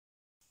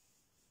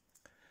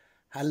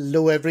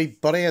Hello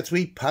everybody, it's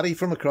wee Paddy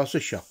from across the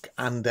shock,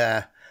 and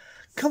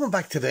coming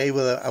back today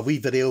with a wee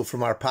video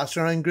from our pass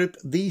around group.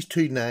 These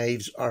two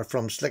knives are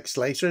from Slick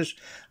Slicers,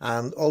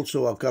 and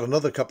also I've got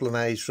another couple of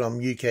knives from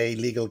UK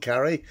Legal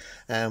Carry,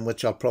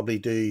 which I'll probably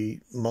do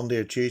Monday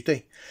or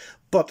Tuesday.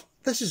 But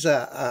this is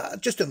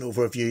just an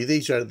overview.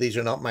 These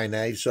are not my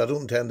knives, so I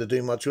don't intend to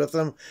do much with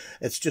them.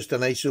 It's just a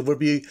nice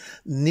overview.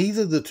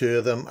 Neither of the two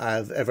of them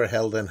I've ever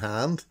held in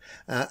hand,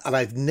 and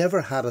I've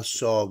never had a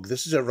Sog.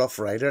 This is a Rough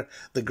Rider,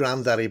 the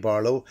Granddaddy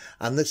Barlow,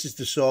 and this is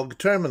the Sog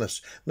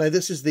Terminus. Now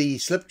this is the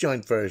slip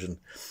joint version.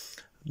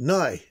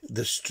 Now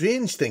the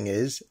strange thing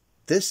is,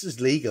 this is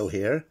legal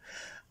here,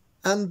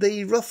 and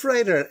the Rough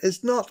Rider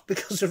is not,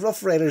 because the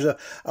Rough Rider is a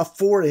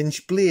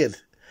 4-inch blade,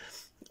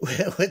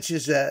 which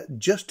is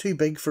just too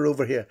big for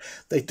over here.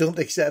 They don't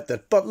accept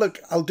it. But look,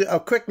 I'll do a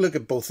quick look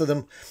at both of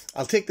them.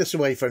 I'll take this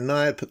away for now.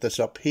 I'll put this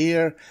up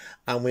here,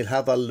 and we'll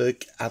have a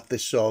look at the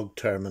Sog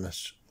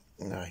Terminus.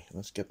 Now,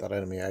 let's get that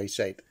out of my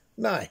eyesight.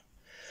 Now,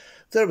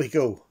 there we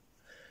go.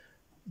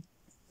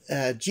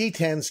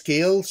 G10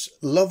 scales,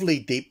 lovely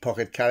deep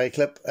pocket carry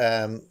clip.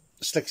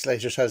 Slick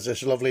Slicers has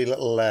this lovely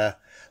little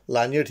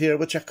lanyard here,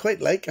 which I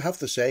quite like, I have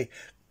to say.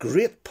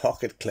 Great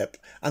pocket clip.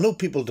 I know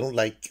people don't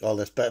like all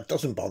this, but it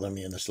doesn't bother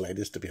me in the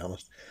slightest, to be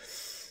honest.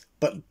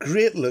 But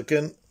great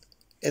looking.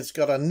 It's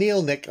got a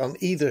nail nick on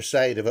either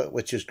side of it,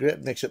 which is great.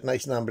 Makes it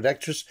nice and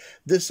ambidextrous.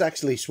 This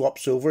actually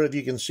swaps over. If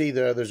you can see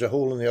there's a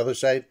hole on the other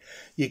side.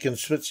 You can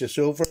switch this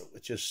over,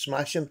 which is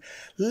smashing.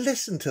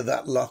 Listen to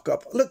that lock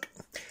up. Look,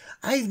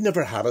 I've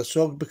never had a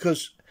Sog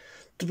because,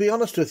 to be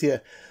honest with you,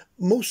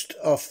 most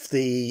of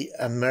the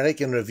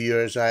American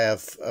reviewers I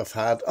have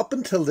had up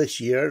until this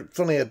year,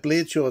 funny at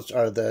Blade Shows,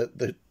 or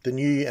the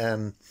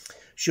new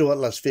show at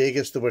Las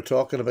Vegas that we're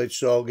talking about,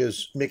 Sog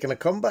is making a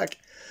comeback.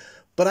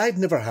 But I'd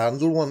never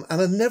handled one,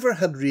 and I never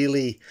had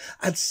really,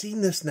 I'd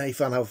seen this knife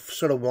and I've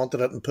sort of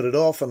wanted it and put it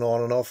off and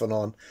on and off and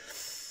on.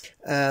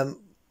 And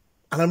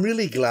I'm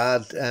really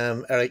glad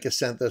Eric has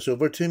sent this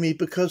over to me,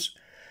 because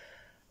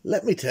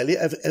let me tell you,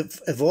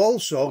 if all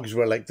Sogs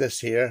were like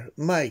this here,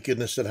 my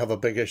goodness, they'd have a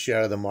bigger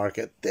share of the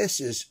market. This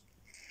is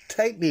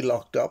tightly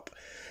locked up.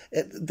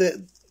 It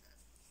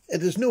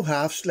is no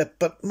half slip,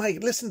 but Mike,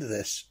 listen to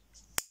this.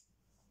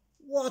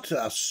 What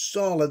a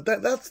solid,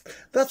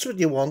 that's what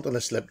you want on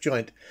a slip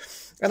joint.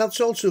 And it's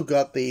also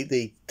got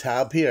the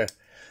tab here,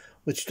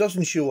 which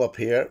doesn't show up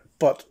here,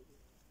 but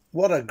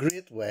what a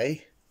great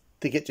way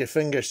to get your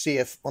fingers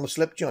safe on a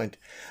slip joint.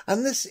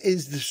 And this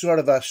is the sort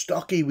of a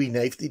stocky wee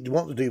knife that you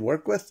want to do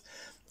work with.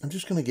 I'm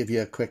just going to give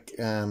you a quick,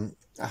 I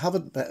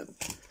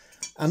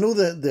know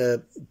that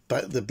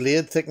the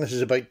blade thickness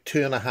is about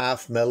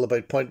 2.5 mil,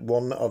 about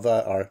 0.1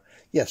 of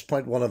yes,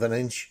 0.1 of an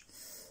inch.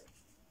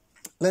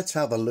 Let's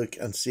have a look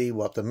and see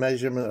what the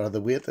measurement or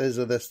the weight is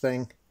of this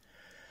thing.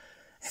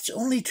 It's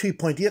only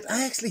 2.8.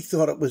 I actually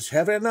thought it was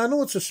heavier. Now I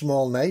know it's a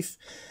small knife.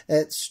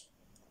 It's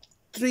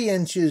 3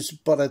 inches,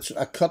 but it's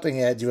a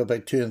cutting edge of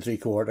about 2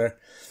 3/4.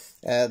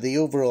 The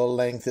overall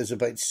length is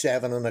about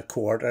 7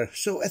 1/4.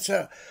 So it's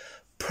a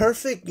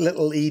perfect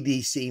little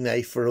EDC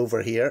knife for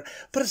over here,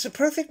 but it's a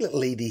perfect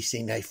little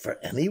EDC knife for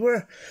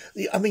anywhere.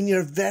 I mean,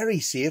 you're very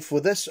safe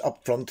with this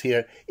up front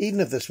here. Even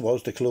if this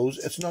was to close,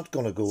 it's not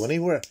going to go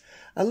anywhere.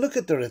 And look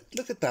at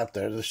that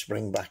there, the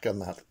spring back on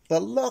that. The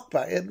lock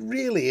back, it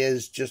really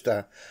is just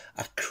a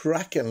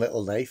cracking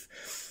little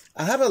knife.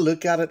 I had a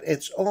look at it.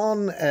 It's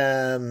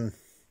on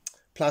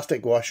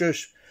plastic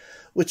washers,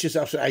 which is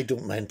absolutely, I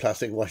don't mind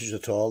plastic washers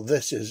at all.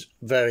 This is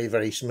very,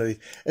 very smooth.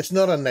 It's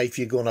not a knife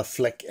you're going to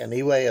flick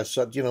anyway, as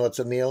such. You know, it's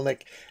a nail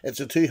nick. It's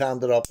a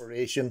two-handed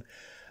operation.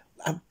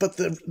 But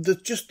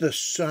just the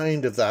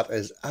sound of that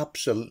is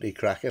absolutely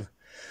cracking.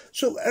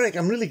 So, Eric,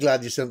 I'm really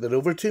glad you sent it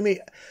over to me.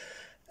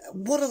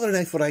 What other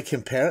knife would I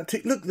compare it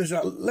to? Look,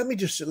 let me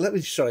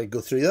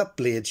go through that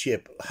blade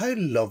shape. How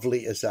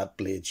lovely is that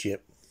blade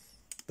shape?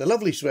 The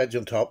lovely swedge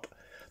on top.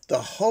 The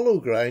hollow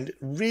ground,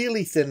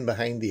 really thin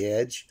behind the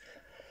edge.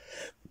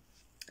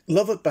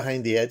 Love it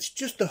behind the edge.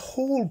 Just the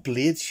whole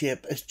blade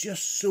shape is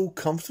just so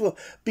comfortable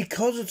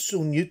because it's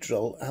so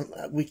neutral.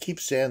 And we keep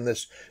saying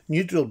this,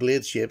 neutral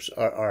blade shapes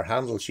or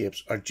handle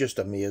shapes are just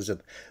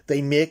amazing.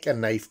 They make a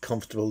knife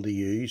comfortable to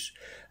use.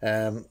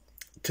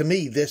 To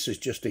me, this is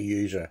just a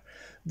user.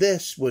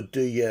 This would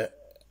do you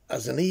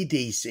as an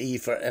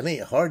EDC for any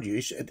hard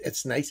use.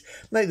 It's nice.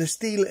 Now, the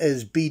steel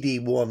is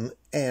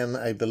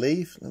BD1N, I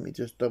believe. Let me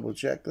just double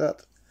check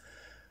that.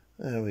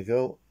 There we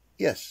go.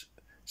 Yes,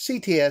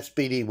 CTS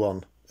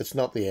BD1. It's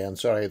not the N,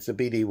 sorry, it's the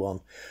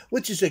BD1,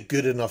 which is a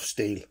good enough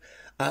steel.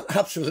 And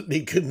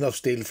absolutely good enough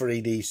steel for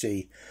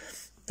EDC.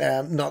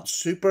 Not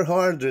super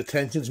hard, the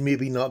retention's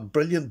maybe not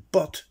brilliant,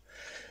 but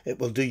it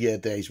will do you a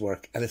day's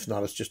work. And if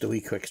not, it's just a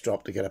wee quick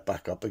strop to get it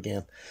back up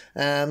again.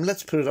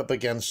 Let's put it up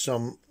against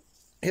some...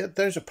 Here,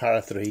 there's a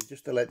Para 3,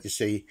 just to let you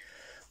see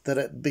that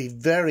it'd be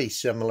very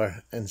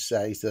similar in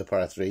size to the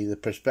Para 3. The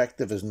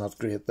perspective is not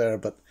great there,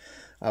 but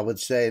I would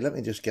say, let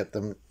me just get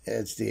them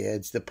edge to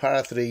edge. The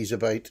Para 3 is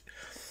about,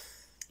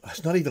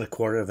 it's not even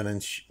 1/4 of an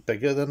inch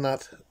bigger than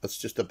that. That's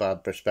just a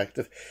bad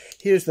perspective.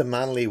 Here's the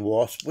Manly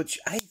Wasp, which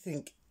I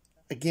think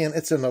again,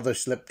 it's another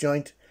slip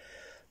joint.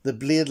 The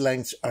blade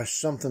lengths are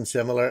something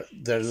similar.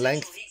 Their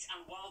length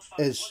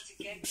is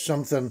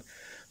something...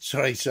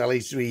 Sorry,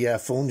 Sally's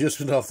phone just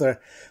went off there.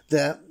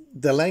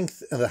 The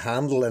length and the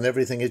handle and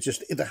everything is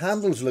just... The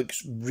handles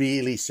looks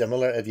really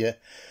similar.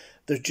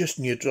 They're just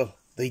neutral.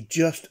 They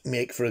just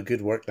make for a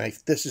good work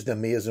knife. This is an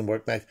amazing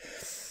work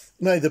knife.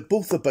 Now, they're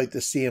both about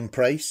the same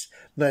price.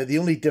 Now, the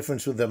only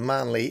difference with the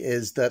Manley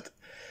is that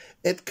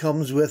it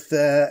comes with...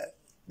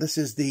 this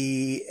is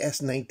the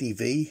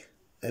S90V.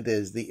 It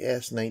is the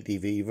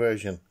S90V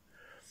version,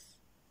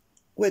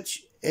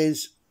 which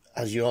is,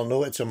 as you all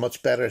know, it's a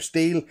much better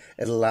steel.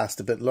 It'll last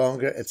a bit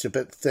longer. It's a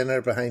bit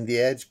thinner behind the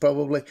edge,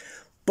 probably.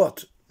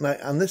 But, now,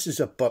 and this is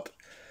a but,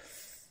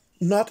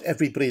 not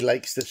everybody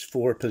likes this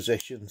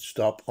 4-position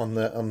stop on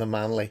the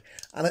Manley.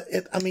 And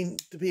I mean,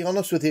 to be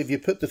honest with you, if you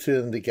put the two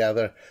of them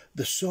together,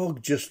 the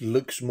Sog just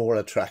looks more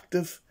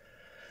attractive.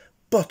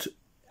 But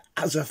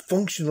as a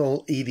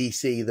functional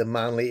EDC, the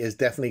Manley is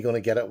definitely going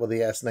to get it with the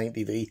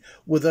S90V,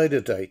 without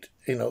a doubt,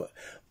 you know.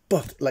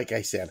 But, like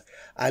I said,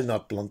 I'll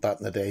not blunt that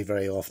in the day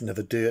very often. If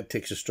I do, it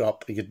takes a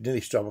strop. You could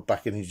nearly strop it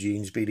back in your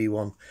jeans,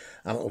 BD1,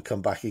 and it'll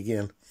come back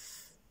again.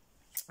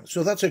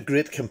 So that's a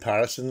great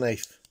comparison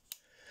knife.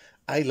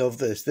 I love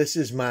this. This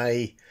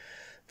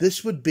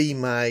would be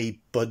my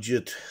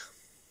budget.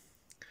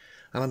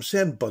 And I'm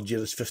saying budget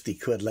is 50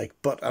 quid, like,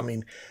 but I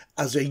mean,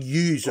 as a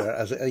user,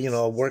 as a, you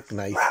know, a work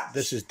knife,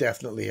 this is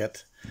definitely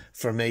it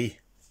for me.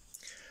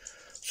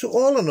 So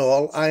all in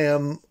all, I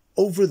am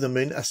over the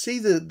moon. I see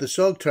the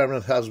Sog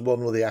Terminus has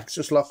one with the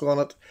axis lock on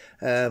it.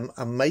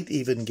 I might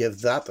even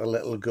give that a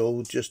little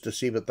go just to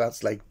see what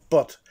that's like,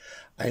 but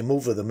I'm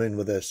over the moon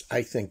with this.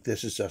 I think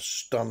this is a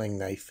stunning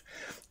knife.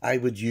 I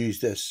would use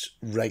this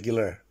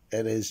regular.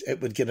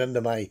 It would get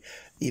into my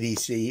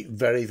EDC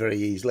very, very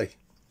easily.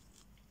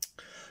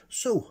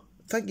 So,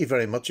 thank you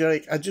very much,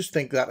 Eric. I just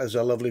think that is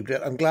a lovely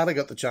blade. I'm glad I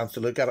got the chance to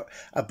look at it.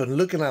 I've been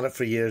looking at it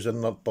for years and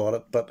not bought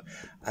it, but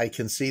I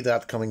can see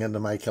that coming into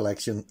my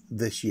collection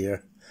this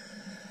year.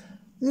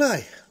 Now,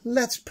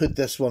 let's put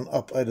this one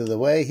up out of the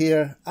way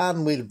here,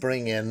 and we'll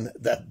bring in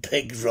the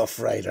big Rough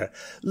Rider.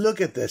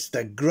 Look at this,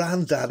 the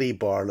Granddaddy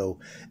Barlow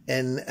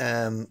in...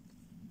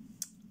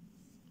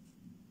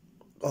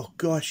 oh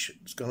gosh,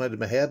 it's gone out of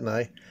my head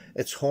now.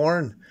 It's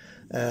horn.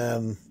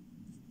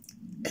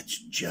 It's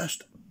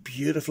just...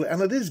 beautifully,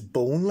 and it is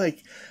bone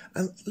like,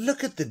 and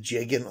look at the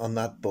jigging on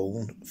that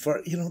bone.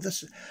 For, you know,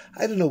 this,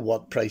 I don't know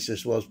what price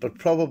this was, but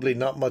probably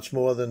not much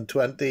more than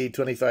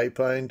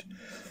 £20–25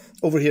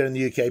 over here in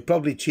the UK.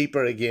 Probably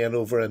cheaper again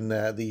over in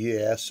the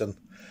US and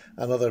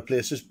other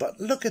places. But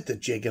look at the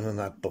jigging on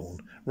that bone.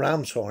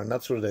 Ram's horn,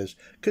 that's what it is.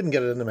 Couldn't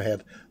get it into my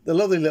head. The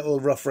lovely little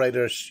Rough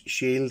Rider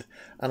shield,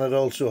 and it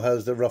also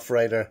has the Rough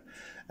Rider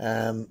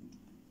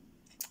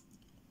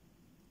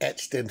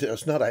etched into it.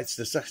 It's not etched,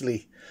 it's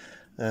actually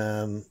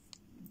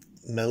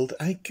milled.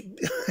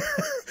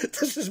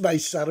 This is my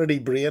Saturday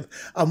brain.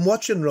 I'm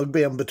watching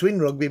rugby. I'm between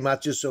rugby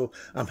matches, so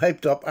I'm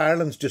hyped up.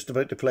 Ireland's just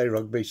about to play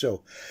rugby,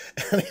 so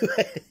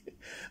anyway,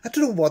 I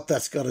don't know what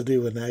that's got to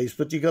do with knives,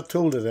 but you got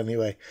told it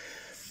anyway.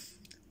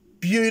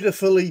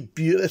 Beautifully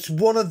beautiful. It's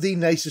one of the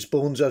nicest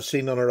bones I've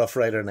seen on a Rough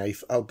Rider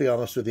knife. I'll be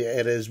honest with you.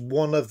 It is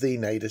one of the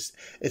nicest.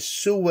 It's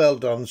so well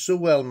done, so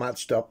well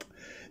matched up.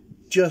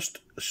 Just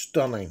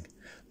stunning.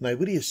 Now,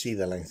 where do you see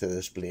the length of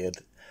this blade?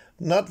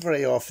 Not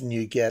very often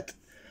you get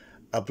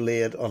a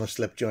blade on a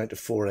slip joint of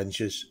 4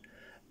 inches.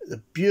 The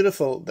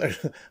beautiful, but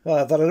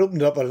it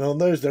opened up, I don't know,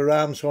 there's the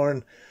ram's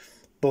horn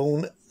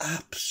bone.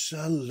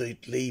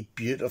 Absolutely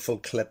beautiful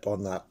clip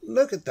on that.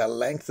 Look at the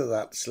length of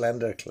that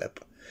slender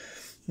clip.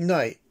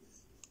 Now,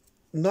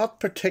 not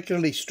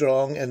particularly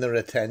strong in the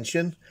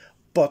retention,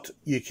 but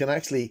you can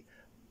actually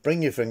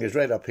bring your fingers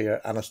right up here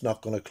and it's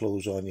not going to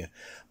close on you.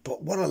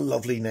 But what a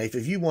lovely knife.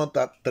 If you want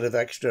that bit of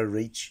extra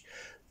reach,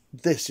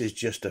 this is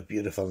just a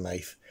beautiful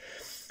knife.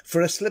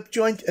 For a slip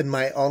joint, in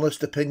my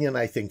honest opinion,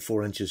 I think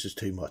 4 inches is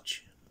too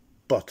much.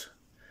 But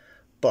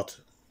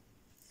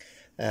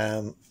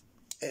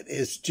it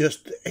is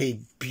just a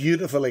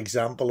beautiful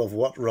example of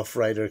what Rough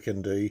Rider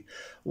can do.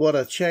 What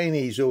a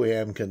Chinese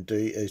OEM can do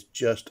is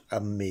just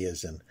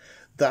amazing.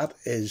 That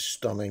is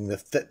stunning. The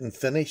fit and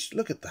finish,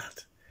 look at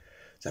that.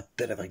 There's a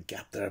bit of a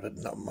gap there, but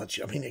not much.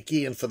 I mean,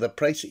 again, for the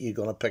price that you're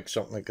going to pick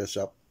something like this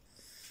up,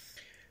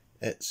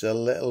 it's a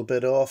little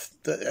bit off.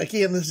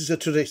 Again, this is a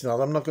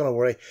traditional. I'm not going to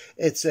worry.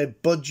 It's a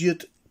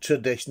budget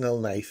traditional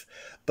knife.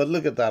 But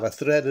look at that, a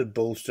threaded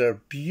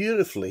bolster.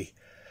 Beautifully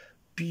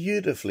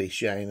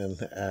shining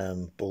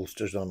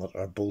bolsters on it,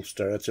 or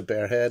bolster. It's a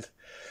bare head.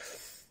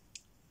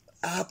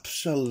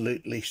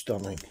 Absolutely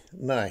stunning.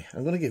 Now,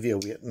 I'm going to give you a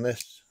weight in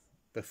this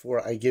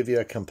before I give you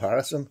a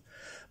comparison,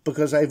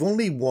 because I've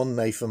only one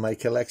knife in my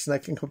collection I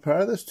can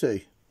compare this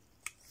to.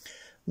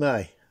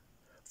 Now,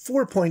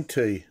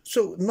 4.2,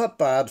 so not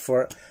bad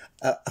for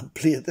a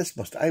blade.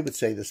 I would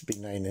say this would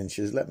be 9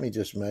 inches. Let me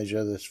just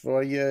measure this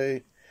for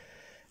you.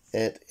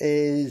 It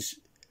is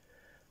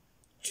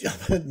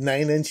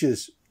 9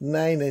 inches.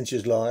 9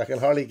 inches long. I can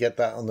hardly get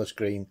that on the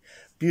screen.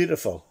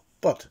 Beautiful.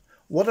 But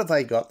what have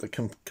I got to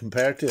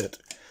compare to it?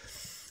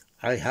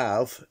 I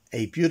have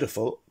a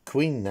beautiful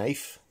Queen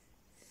knife.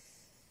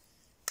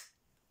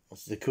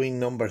 It's the Queen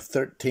number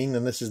 13,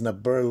 and this is in a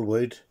burl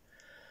wood.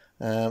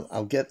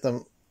 I'll get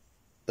them.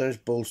 There's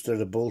bolster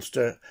to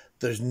bolster.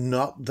 There's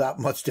not that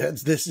much to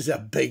it. This is a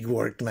big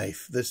work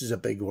knife. This is a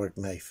big work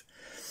knife.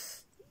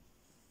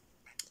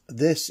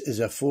 This is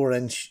a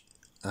 4-inch,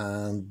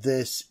 and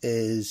this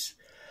is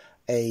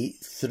a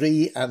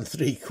 3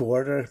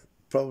 3/4.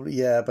 Probably,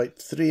 yeah, about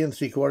 3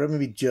 3/4,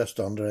 maybe just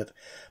under it.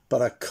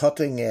 But a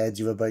cutting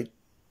edge of about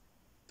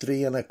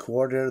 3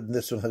 1/4, and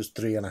this one has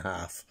 3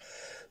 1/2.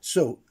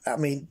 So, I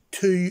mean,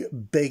 two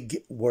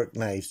big work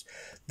knives.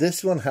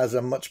 This one has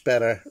a much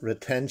better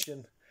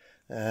retention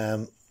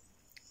and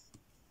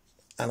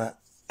a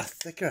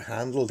thicker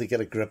handle to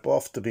get a grip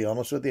off, to be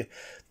honest with you.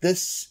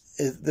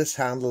 This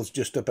handle's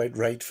just about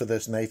right for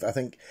this knife. I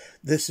think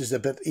this is a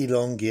bit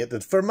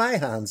elongated, for my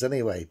hands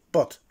anyway.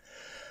 But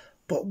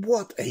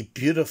what a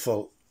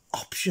beautiful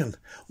option.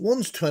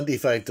 One's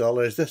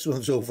 $25, this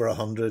one's over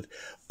 $100.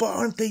 But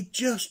aren't they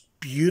just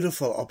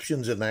beautiful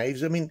options of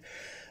knives? I mean,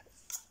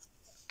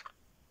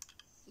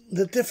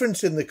 the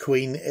difference in the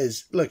Queen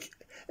is, look,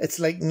 it's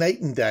like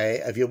night and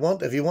day. If you want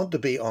to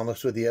be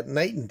honest with you,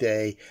 night and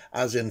day,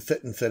 as in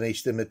fit and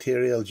finish, the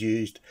materials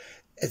used,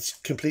 it's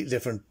completely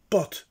different.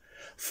 But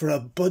for a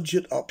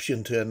budget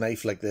option to a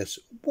knife like this,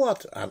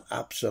 what an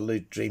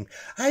absolute dream.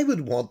 I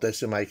would want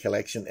this in my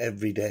collection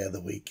every day of the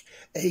week.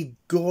 A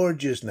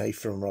gorgeous knife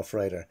from Rough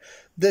Rider.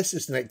 This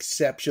is an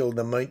exceptional.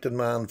 The Mountain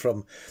Man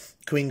from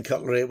Queen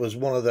Cutlery was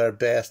one of their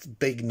best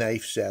big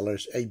knife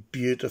sellers. A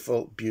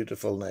beautiful,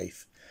 beautiful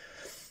knife.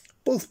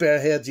 Both bare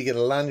heads, you get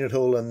a lanyard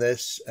hole in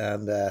this,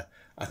 and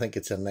I think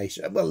it's a nice...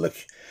 Well, look,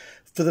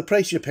 for the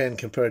price you're paying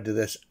compared to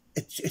this,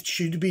 it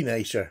should be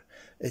nicer.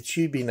 It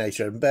should be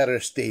nicer, better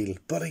steel.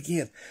 But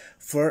again,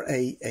 for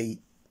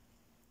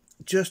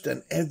just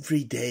an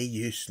everyday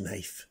use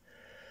knife,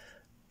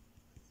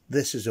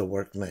 this is a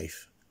work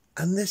knife.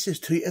 And this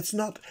is too... It's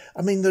not...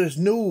 I mean, there's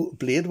no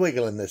blade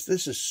wiggle in this.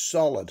 This is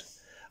solid.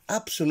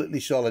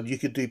 Absolutely solid. You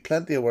could do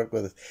plenty of work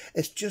with it.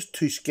 It's just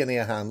too skinny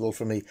a handle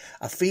for me.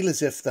 I feel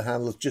as if the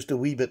handle's just a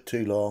wee bit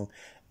too long.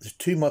 There's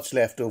too much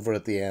left over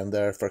at the end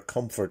there for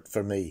comfort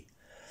for me.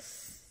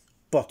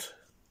 But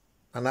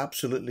an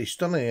absolutely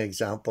stunning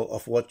example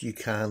of what you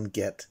can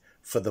get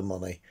for the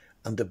money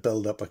and to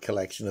build up a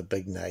collection of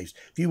big knives.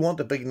 If you want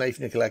a big knife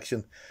in your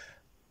collection,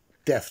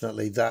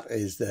 definitely that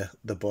is the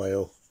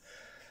boyo.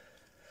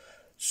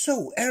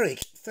 So, Eric,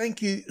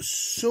 thank you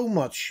so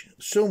much,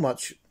 so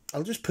much.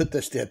 I'll just put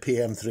this to a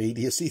PM3.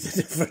 Do you see the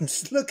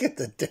difference? Look at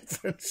the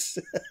difference.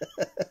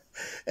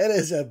 It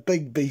is a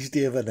big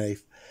beastie of a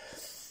knife.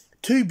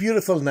 Two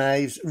beautiful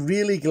knives.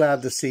 Really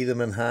glad to see them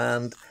in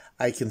hand.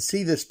 I can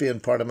see this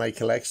being part of my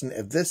collection.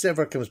 If this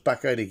ever comes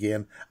back out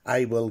again,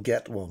 I will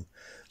get one.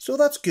 So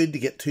that's good to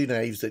get two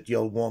knives that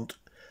you'll want,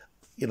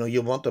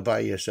 you'll want to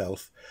buy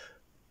yourself.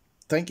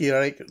 Thank you,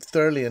 Eric.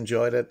 Thoroughly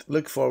enjoyed it.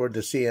 Look forward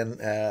to seeing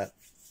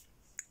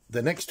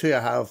the next two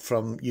I have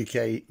from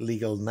UK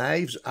Legal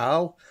Knives,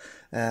 Al,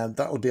 and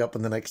that'll be up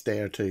in the next day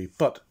or two.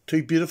 But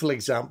two beautiful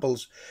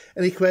examples.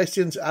 Any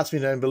questions, ask me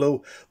down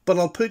below. But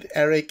I'll put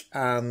Eric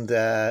and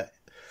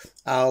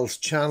Al's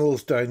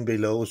channels down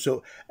below.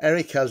 So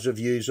Eric has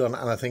reviews on,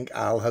 and I think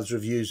Al has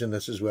reviews in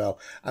this as well.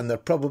 And they're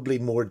probably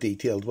more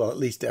detailed. Well, at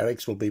least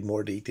Eric's will be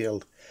more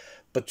detailed.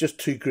 But just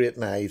two great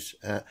knives.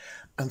 And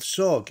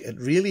Sog, it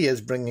really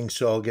is bringing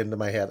Sog into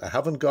my head. I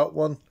haven't got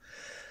one.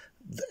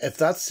 If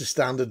that's the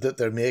standard that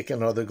they're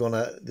making, or they're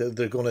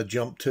gonna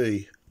jump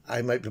to,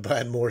 I might be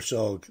buying more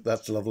Sog.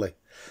 That's lovely.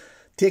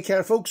 Take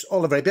care, folks.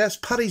 All the very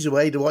best. Paddy's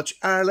away to watch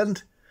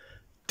Ireland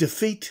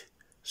defeat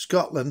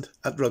Scotland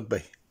at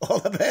rugby. All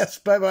the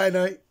best. Bye bye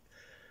now.